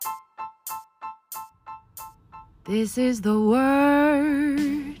This is the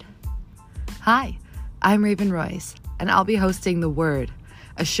word. Hi, I'm Raven Royce, and I'll be hosting The Word,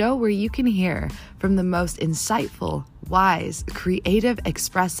 a show where you can hear from the most insightful, wise, creative,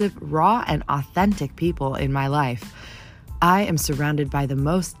 expressive, raw, and authentic people in my life. I am surrounded by the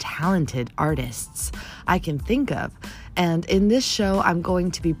most talented artists I can think of, and in this show, I'm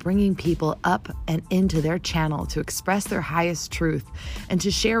going to be bringing people up and into their channel to express their highest truth and to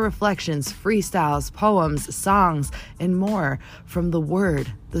share reflections, freestyles, poems, songs, and more from the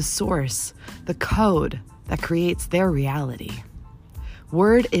word, the source, the code that creates their reality.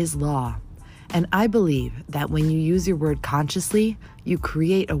 Word is law, and I believe that when you use your word consciously, you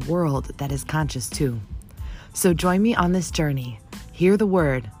create a world that is conscious too. So join me on this journey, hear the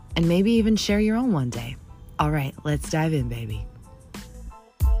word, and maybe even share your own one day. All right, let's dive in, baby.